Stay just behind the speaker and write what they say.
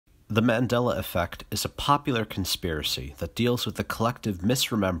The Mandela effect is a popular conspiracy that deals with the collective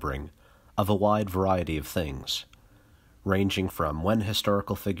misremembering of a wide variety of things, ranging from when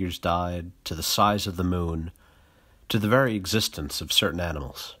historical figures died, to the size of the moon, to the very existence of certain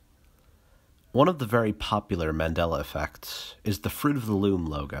animals. One of the very popular Mandela effects is the Fruit of the Loom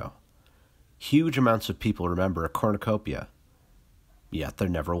logo. Huge amounts of people remember a cornucopia, yet there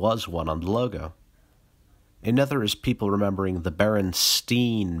never was one on the logo. Another is people remembering the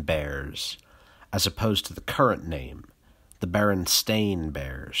Berenstain bears, as opposed to the current name, the Berenstain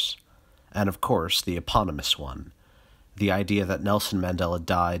bears, and of course the eponymous one, the idea that Nelson Mandela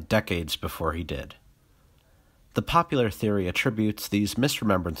died decades before he did. The popular theory attributes these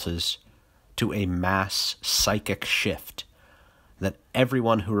misremembrances to a mass psychic shift, that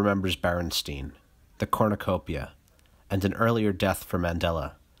everyone who remembers Berenstein, the cornucopia, and an earlier death for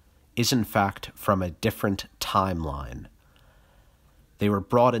Mandela is in fact from a different timeline. They were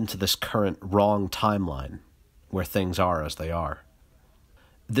brought into this current wrong timeline, where things are as they are.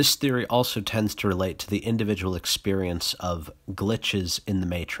 This theory also tends to relate to the individual experience of glitches in the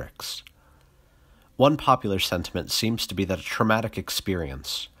matrix. One popular sentiment seems to be that a traumatic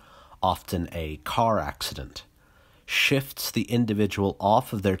experience, often a car accident, shifts the individual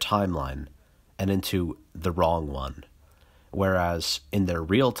off of their timeline and into the wrong one. Whereas in their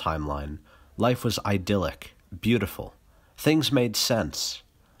real timeline, life was idyllic, beautiful, things made sense.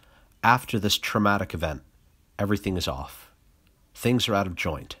 After this traumatic event, everything is off. Things are out of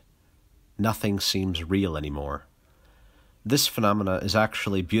joint. Nothing seems real anymore. This phenomena is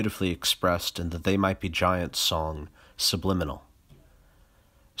actually beautifully expressed in the They Might Be Giants song, Subliminal.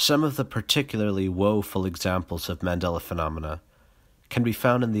 Some of the particularly woeful examples of Mandela phenomena can be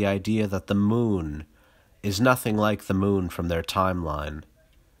found in the idea that the moon is nothing like the moon from their timeline,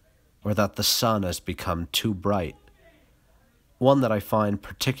 or that the sun has become too bright. One that I find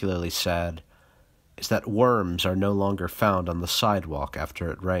particularly sad is that worms are no longer found on the sidewalk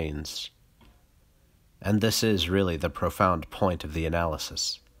after it rains. And this is really the profound point of the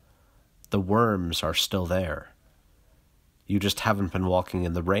analysis. The worms are still there. You just haven't been walking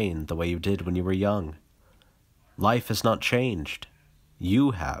in the rain the way you did when you were young. Life has not changed. You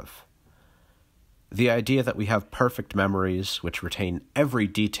have. The idea that we have perfect memories which retain every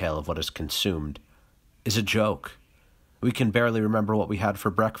detail of what is consumed is a joke. We can barely remember what we had for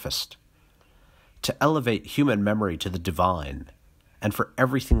breakfast. To elevate human memory to the divine, and for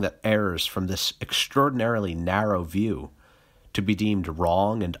everything that errs from this extraordinarily narrow view to be deemed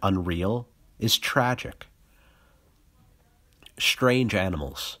wrong and unreal, is tragic. Strange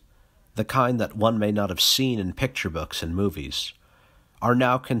animals, the kind that one may not have seen in picture books and movies, are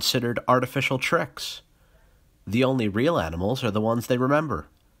now considered artificial tricks. The only real animals are the ones they remember.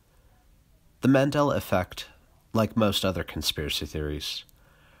 The Mandela effect, like most other conspiracy theories,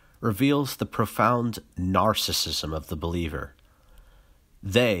 reveals the profound narcissism of the believer.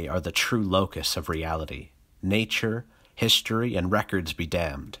 They are the true locus of reality. Nature, history, and records be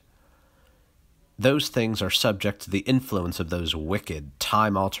damned. Those things are subject to the influence of those wicked,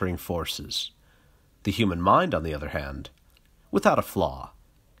 time-altering forces. The human mind, on the other hand, without a flaw,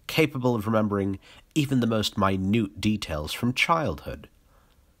 capable of remembering even the most minute details from childhood.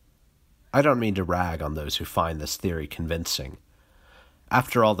 I don't mean to rag on those who find this theory convincing.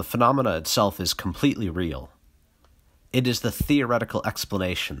 After all, the phenomena itself is completely real. It is the theoretical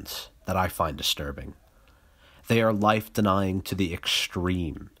explanations that I find disturbing. They are life-denying to the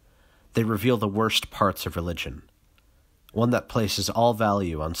extreme. They reveal the worst parts of religion, one that places all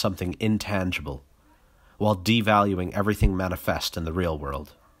value on something intangible, while devaluing everything manifest in the real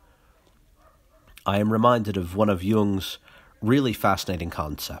world. I am reminded of one of Jung's really fascinating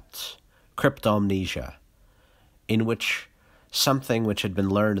concepts, cryptomnesia, in which something which had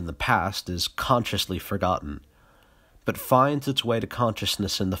been learned in the past is consciously forgotten, but finds its way to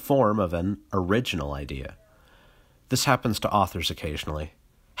consciousness in the form of an original idea. This happens to authors occasionally.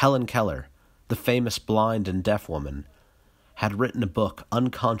 Helen Keller, the famous blind and deaf woman, had written a book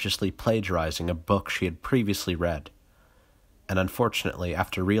unconsciously plagiarizing a book she had previously read, and unfortunately,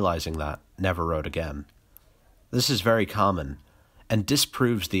 after realizing that, never wrote again. This is very common, and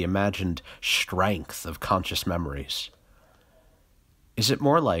disproves the imagined strength of conscious memories. Is it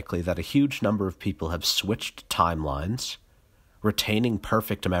more likely that a huge number of people have switched timelines, retaining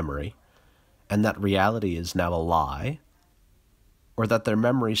perfect memory, and that reality is now a lie, or that their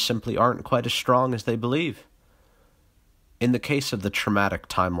memories simply aren't quite as strong as they believe? In the case of the traumatic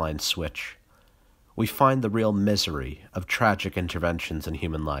timeline switch, we find the real misery of tragic interventions in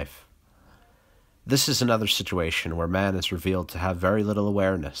human life. This is another situation where man is revealed to have very little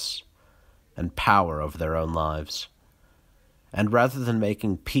awareness and power over their own lives. And rather than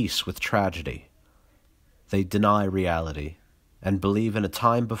making peace with tragedy, they deny reality and believe in a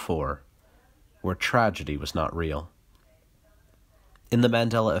time before where tragedy was not real. In the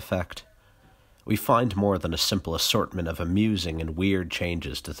Mandela effect, we find more than a simple assortment of amusing and weird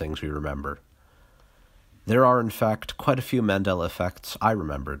changes to things we remember. There are, in fact, quite a few Mandela effects I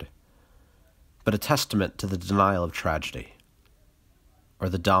remembered, but a testament to the denial of tragedy, or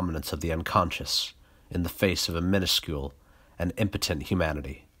the dominance of the unconscious in the face of a minuscule and impotent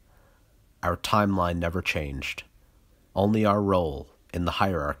humanity. Our timeline never changed, only our role in the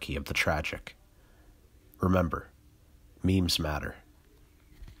hierarchy of the tragic. Remember, memes matter.